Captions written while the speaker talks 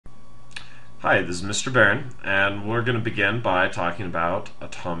Hi, this is Mr. Barron, and we're going to begin by talking about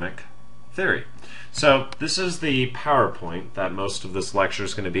atomic theory. So, this is the PowerPoint that most of this lecture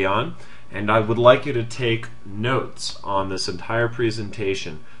is going to be on, and I would like you to take notes on this entire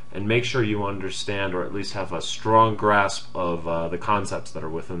presentation and make sure you understand or at least have a strong grasp of the concepts that are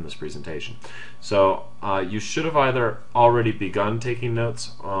within this presentation. So, you should have either already begun taking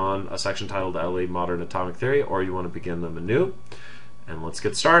notes on a section titled LE Modern Atomic Theory, or you want to begin them anew. And let's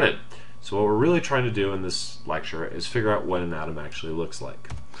get started. So what we're really trying to do in this lecture is figure out what an atom actually looks like.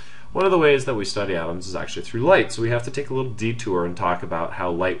 One of the ways that we study atoms is actually through light, so we have to take a little detour and talk about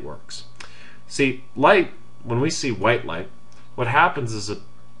how light works. See, light, when we see white light, what happens is it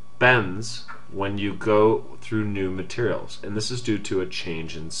bends when you go through new materials, and this is due to a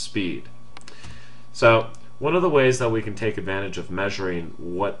change in speed. So one of the ways that we can take advantage of measuring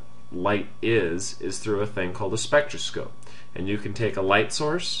what light is through a thing called a spectroscope. And you can take a light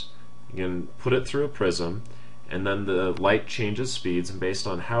source, you can put it through a prism, and then the light changes speeds, and based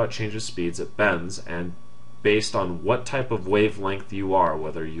on how it changes speeds, it bends, and based on what type of wavelength you are,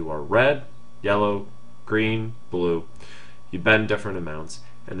 whether you are red, yellow, green, blue, you bend different amounts,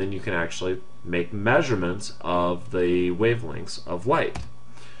 and then you can actually make measurements of the wavelengths of light.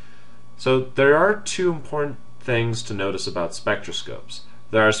 So there are two important things to notice about spectroscopes.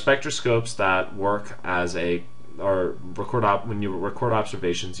 There are spectroscopes that work as when you record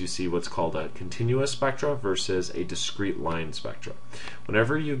observations, you see what's called a continuous spectra versus a discrete line spectra.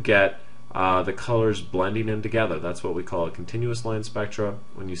 Whenever you get the colors blending in together, that's what we call a continuous line spectra.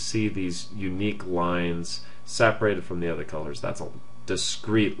 When you see these unique lines separated from the other colors, that's a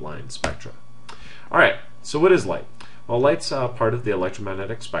discrete line spectra. Alright, so what is light? Well, light's part of the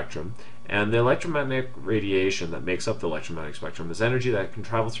electromagnetic spectrum, and the electromagnetic radiation that makes up the electromagnetic spectrum is energy that can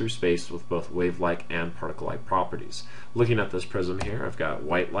travel through space with both wave-like and particle-like properties. Looking at this prism here, I've got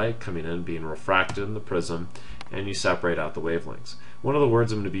white light coming in, being refracted in the prism, and you separate out the wavelengths. One of the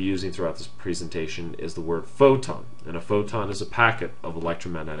words I'm going to be using throughout this presentation is the word photon, and a photon is a packet of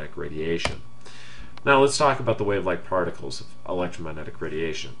electromagnetic radiation. Now let's talk about the wave-like particles of electromagnetic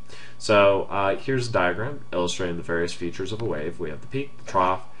radiation. So here's a diagram illustrating the various features of a wave. We have the peak, the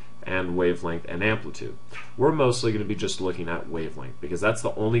trough, and wavelength and amplitude. We're mostly going to be just looking at wavelength because that's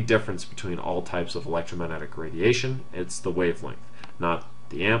the only difference between all types of electromagnetic radiation. It's the wavelength, not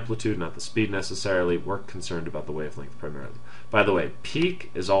the amplitude, not the speed necessarily. We're concerned about the wavelength primarily. By the way, peak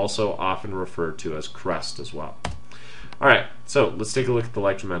is also often referred to as crest as well. Alright, so let's take a look at the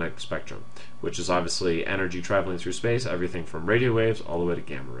electromagnetic spectrum, which is obviously energy traveling through space, everything from radio waves all the way to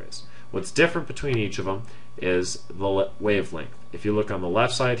gamma rays. What's different between each of them is the wavelength. If you look on the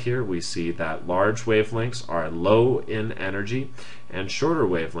left side here, we see that large wavelengths are low in energy and shorter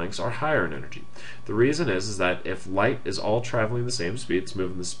wavelengths are higher in energy. The reason is that if light is all traveling the same speed, it's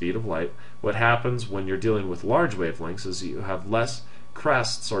moving the speed of light, what happens when you're dealing with large wavelengths is you have less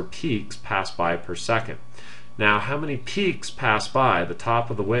crests or peaks pass by per second. Now, how many peaks pass by, the top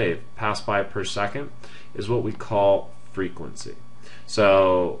of the wave, pass by per second, is what we call frequency.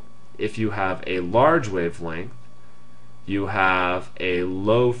 So, if you have a large wavelength, you have a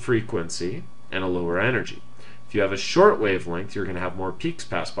low frequency and a lower energy. If you have a short wavelength, you're going to have more peaks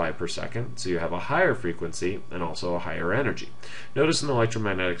pass by per second, so you have a higher frequency and also a higher energy. Notice in the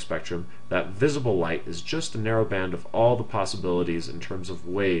electromagnetic spectrum that visible light is just a narrow band of all the possibilities in terms of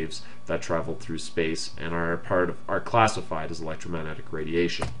waves that travel through space and are classified as electromagnetic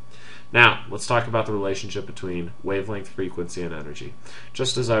radiation. Now, let's talk about the relationship between wavelength, frequency, and energy.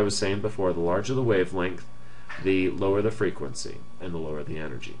 Just as I was saying before, the larger the wavelength, the lower the frequency, and the lower the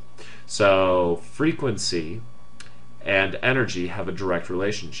energy. So, frequency and energy have a direct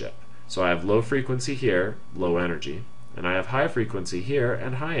relationship. So I have low frequency here, low energy, and I have high frequency here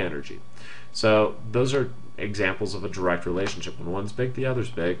and high energy. So those are examples of a direct relationship. When one's big, the other's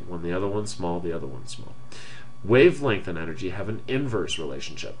big. When the other one's small, the other one's small. Wavelength and energy have an inverse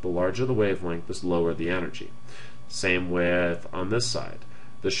relationship. The larger the wavelength, the lower the energy. Same with on this side.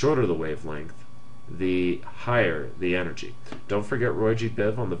 The shorter the wavelength, the higher the energy. Don't forget Roy G.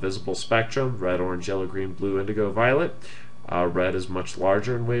 Biv on the visible spectrum, red, orange, yellow, green, blue, indigo, violet. Red is much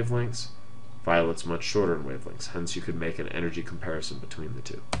larger in wavelengths, violet's much shorter in wavelengths, hence you could make an energy comparison between the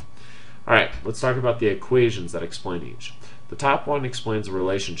two. Alright, let's talk about the equations that explain each. The top one explains the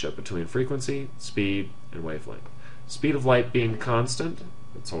relationship between frequency, speed, and wavelength. Speed of light being constant,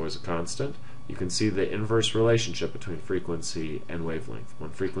 it's always a constant, you can see the inverse relationship between frequency and wavelength.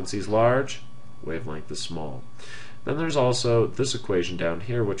 When frequency is large, wavelength is small. Then there's also this equation down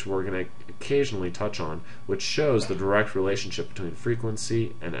here, which we're going to occasionally touch on, which shows the direct relationship between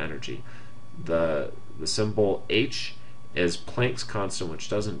frequency and energy. The symbol H is Planck's constant, which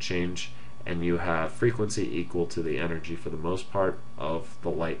doesn't change, and you have frequency equal to the energy for the most part of the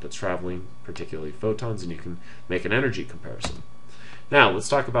light that's traveling, particularly photons, and you can make an energy comparison. Now let's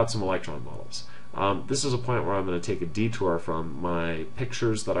talk about some electron models. This is a point where I'm going to take a detour from my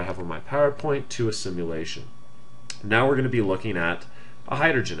pictures that I have on my PowerPoint to a simulation. Now we're going to be looking at a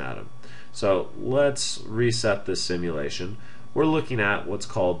hydrogen atom. So let's reset this simulation. We're looking at what's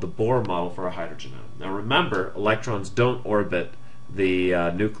called the Bohr model for a hydrogen atom. Now remember, electrons don't orbit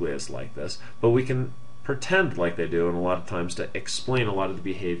the nucleus like this, but we can pretend like they do, and a lot of times to explain a lot of the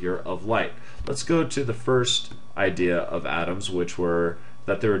behavior of light. Let's go to the first idea of atoms, which were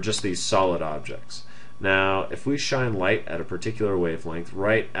that they were just these solid objects. Now, if we shine light at a particular wavelength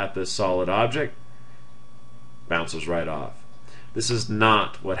right at this solid object, bounces right off. This is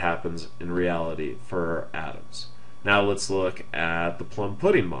not what happens in reality for atoms. Now let's look at the plum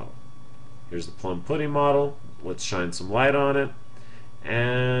pudding model. Here's the plum pudding model. Let's shine some light on it,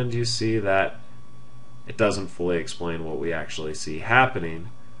 and you see that it doesn't fully explain what we actually see happening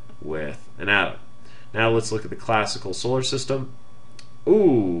with an atom. Now let's look at the classical solar system.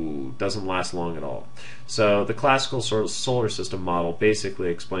 Ooh, doesn't last long at all. So the classical solar system model basically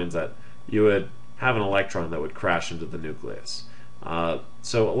explains that you would have an electron that would crash into the nucleus.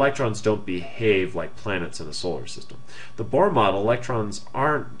 So electrons don't behave like planets in a solar system. The Bohr model, electrons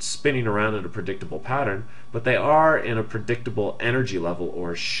aren't spinning around in a predictable pattern, but they are in a predictable energy level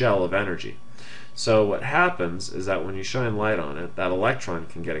or shell of energy. So what happens is that when you shine light on it, that electron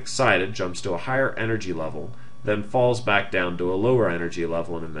can get excited, jumps to a higher energy level, then falls back down to a lower energy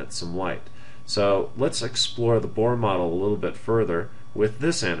level and emits some light. So let's explore the Bohr model a little bit further with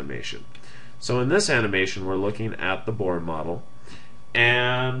this animation. So in this animation we're looking at the Bohr model,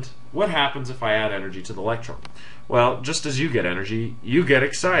 and what happens if I add energy to the electron? Well, just as you get energy, you get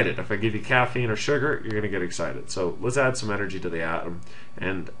excited. If I give you caffeine or sugar, you're going to get excited. So let's add some energy to the atom,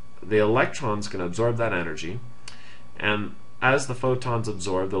 and the electrons can absorb that energy, and as the photons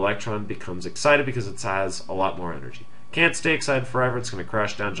absorb, the electron becomes excited because it has a lot more energy. Can't stay excited forever. It's going to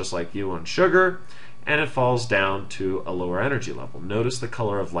crash down just like you on sugar, and it falls down to a lower energy level. Notice the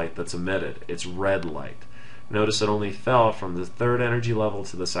color of light that's emitted. It's red light. Notice it only fell from the third energy level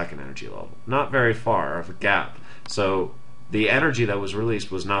to the second energy level. Not very far of a gap. So the energy that was released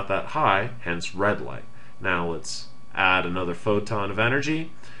was not that high, hence red light. Now let's add another photon of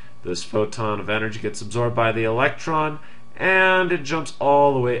energy. This photon of energy gets absorbed by the electron, and it jumps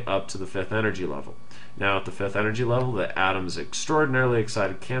all the way up to the fifth energy level. Now at the fifth energy level, the atom is extraordinarily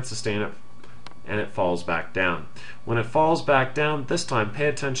excited, can't sustain it, and it falls back down. When it falls back down, this time pay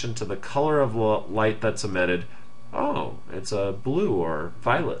attention to the color of light that's emitted. Oh, it's a blue or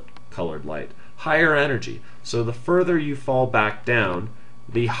violet colored light. Higher energy. So the further you fall back down,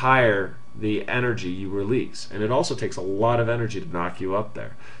 the higher the energy you release. And it also takes a lot of energy to knock you up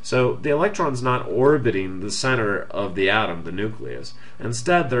there. So the electron's not orbiting the center of the atom, the nucleus.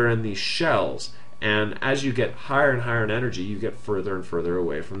 Instead, they're in these shells. And as you get higher and higher in energy, you get further and further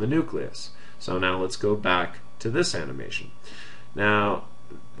away from the nucleus. So now let's go back to this animation. Now,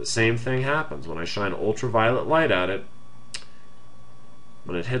 the same thing happens when I shine ultraviolet light at it.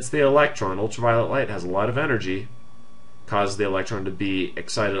 When it hits the electron, ultraviolet light has a lot of energy, causes the electron to be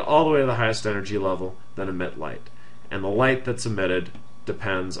excited all the way to the highest energy level, then emit light. And the light that's emitted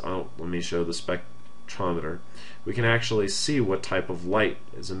depends on, let me show the spectrometer. We can actually see what type of light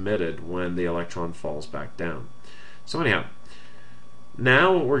is emitted when the electron falls back down. So anyhow,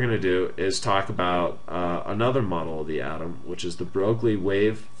 now what we're going to do is talk about another model of the atom, which is the Broglie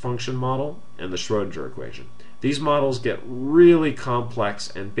wave function model and the Schrödinger equation. These models get really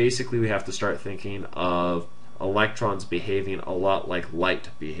complex, and basically we have to start thinking of electrons behaving a lot like light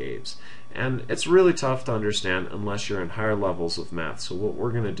behaves. And it's really tough to understand unless you're in higher levels of math. So what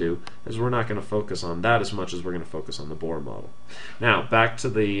we're going to do is we're not going to focus on that as much as we're going to focus on the Bohr model. Now, back to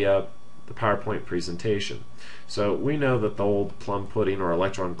the PowerPoint presentation. So we know that the old plum pudding or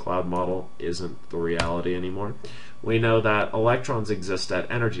electron cloud model isn't the reality anymore. We know that electrons exist at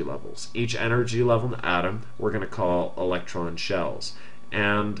energy levels. Each energy level in the atom we're going to call electron shells.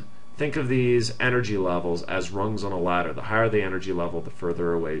 And think of these energy levels as rungs on a ladder. The higher the energy level, the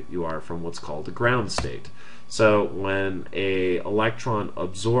further away you are from what's called a ground state. So when an electron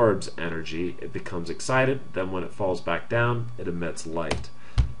absorbs energy, it becomes excited. Then when it falls back down, it emits light.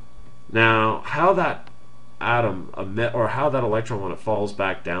 Now, how that atom how that electron when it falls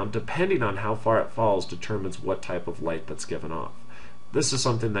back down, depending on how far it falls, determines what type of light that's given off. This is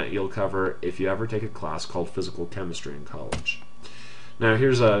something that you'll cover if you ever take a class called physical chemistry in college. Now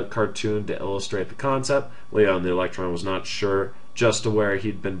here's a cartoon to illustrate the concept. Leon, the electron, was not sure just to where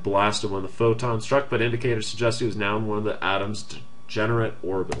he'd been blasted when the photon struck, but indicators suggest he was now in one of the atom's degenerate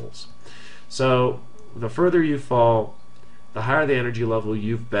orbitals. So the further you fall, the higher the energy level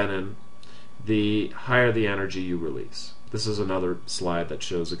you've been in, the higher the energy you release. This is another slide that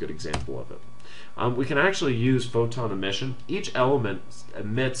shows a good example of it. We can actually use photon emission. Each element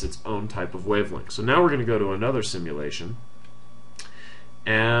emits its own type of wavelength. So now we're going to go to another simulation,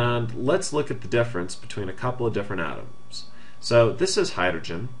 and let's look at the difference between a couple of different atoms. So this is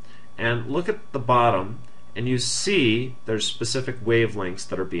hydrogen, and look at the bottom, and you see there's specific wavelengths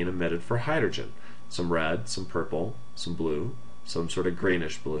that are being emitted for hydrogen. Some red, some purple, some blue, some sort of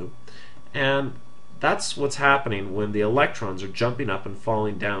greenish blue. And that's what's happening when the electrons are jumping up and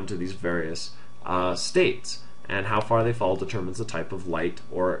falling down to these various states. And how far they fall determines the type of light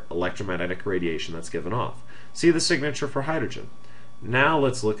or electromagnetic radiation that's given off. See the signature for hydrogen. Now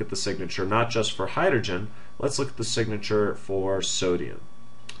let's look at the signature not just for hydrogen, let's look at the signature for sodium.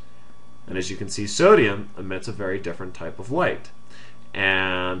 And as you can see, sodium emits a very different type of light.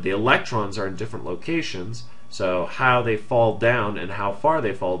 And the electrons are in different locations, so how they fall down and how far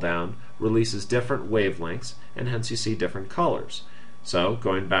they fall down releases different wavelengths, and hence you see different colors. So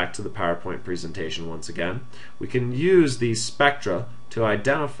going back to the PowerPoint presentation once again, we can use these spectra to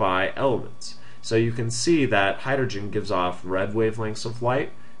identify elements. So you can see that hydrogen gives off red wavelengths of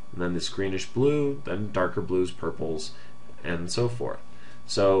light, and then this greenish blue, then darker blues, purples, and so forth.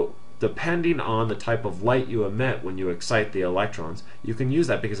 So depending on the type of light you emit when you excite the electrons, you can use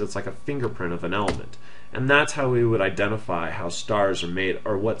that because it's like a fingerprint of an element. And that's how we would identify how stars are made,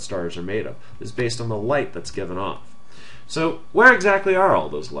 or what stars are made of, is based on the light that's given off. So where exactly are all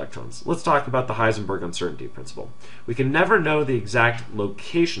those electrons? Let's talk about the Heisenberg uncertainty principle. We can never know the exact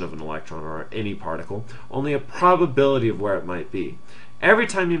location of an electron or any particle, only a probability of where it might be. Every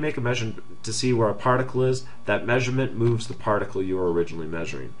time you make a measurement to see where a particle is, that measurement moves the particle you were originally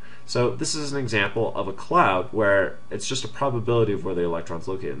measuring. So this is an example of a cloud where it's just a probability of where the electron's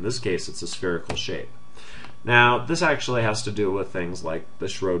located. In this case, it's a spherical shape. Now, this actually has to do with things like the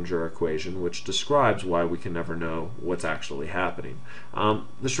Schrödinger equation, which describes why we can never know what's actually happening. The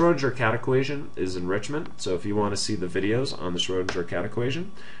Schrödinger cat equation is enrichment, so if you want to see the videos on the Schrödinger cat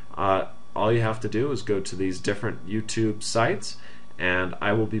equation, all you have to do is go to these different YouTube sites, and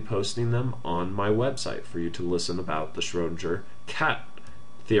I will be posting them on my website for you to listen about the Schrödinger cat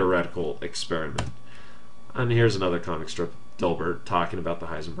theoretical experiment. And here's another comic strip, Dilbert, talking about the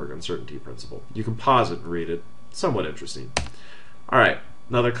Heisenberg uncertainty principle. You can pause it and read it. Somewhat interesting. Alright,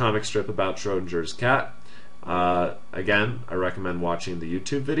 another comic strip about Schrödinger's cat. Again, I recommend watching the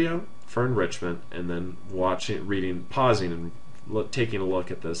YouTube video for enrichment, and then pausing and taking a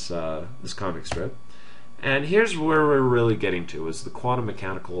look at this comic strip. And here's where we're really getting to, is the quantum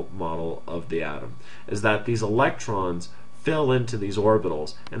mechanical model of the atom, is that these electrons fill into these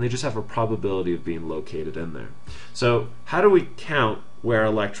orbitals, and they just have a probability of being located in there. So how do we count where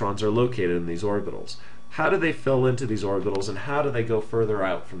electrons are located in these orbitals? How do they fill into these orbitals, and how do they go further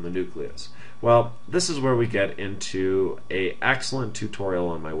out from the nucleus? Well, this is where we get into an excellent tutorial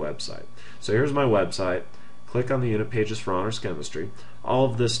on my website. So here's my website. Click on the unit pages for honors chemistry. All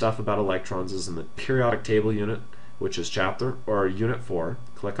of this stuff about electrons is in the periodic table unit, which is chapter or unit 4.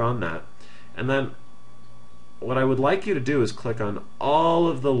 Click on that, and then what I would like you to do is click on all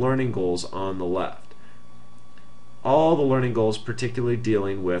of the learning goals on the left. All the learning goals particularly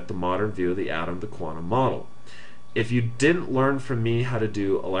dealing with the modern view of the atom, the quantum model. If you didn't learn from me how to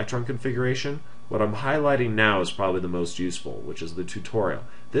do electron configuration, what I'm highlighting now is probably the most useful, which is the tutorial.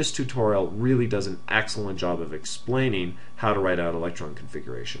 This tutorial really does an excellent job of explaining how to write out electron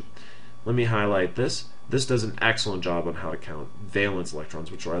configuration. Let me highlight this. This does an excellent job on how to count valence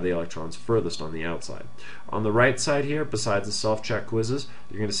electrons, which are the electrons furthest on the outside. On the right side here, besides the self-check quizzes,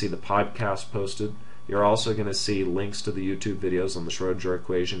 you're going to see the podcast posted. You're also going to see links to the YouTube videos on the Schrödinger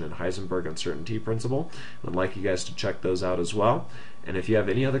equation and Heisenberg uncertainty principle. I'd like you guys to check those out as well. And if you have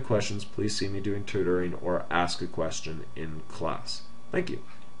any other questions, please see me doing tutoring or ask a question in class. Thank you.